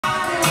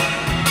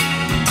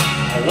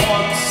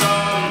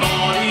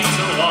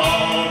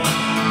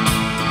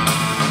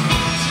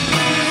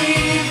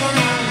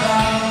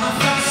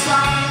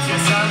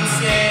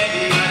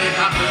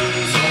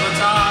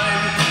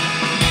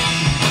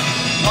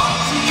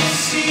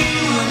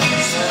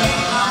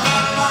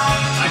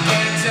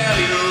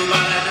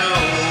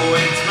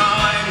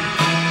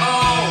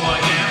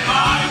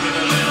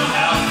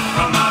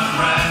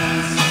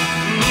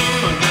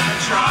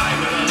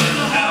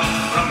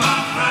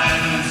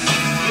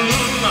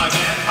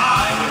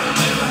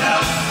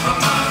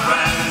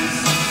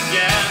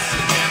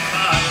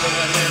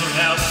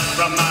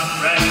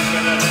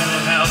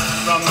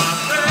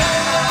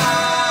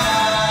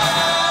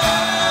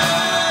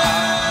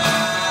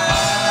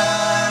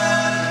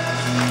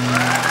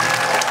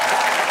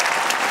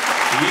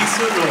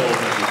a roll,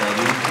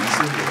 everybody. It's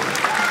a roll.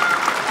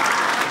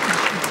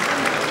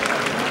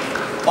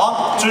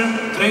 1,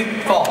 2,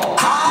 3, 4.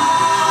 I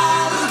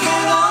look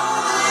at all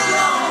the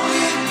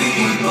lonely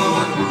people.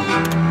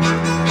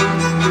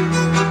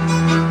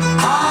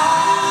 I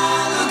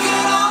look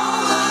at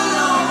all the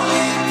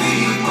lonely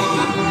people.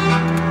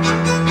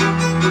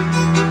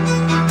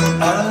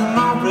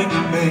 Eleanor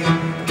Rigby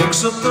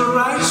picks up the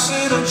rice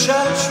in a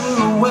church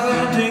where a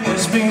wedding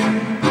has been.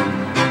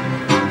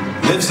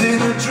 Lives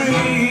in a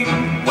dream,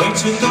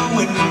 waits at the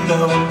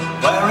window,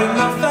 wearing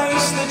the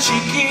face that she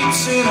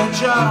keeps in a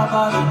jar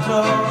by the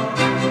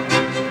door.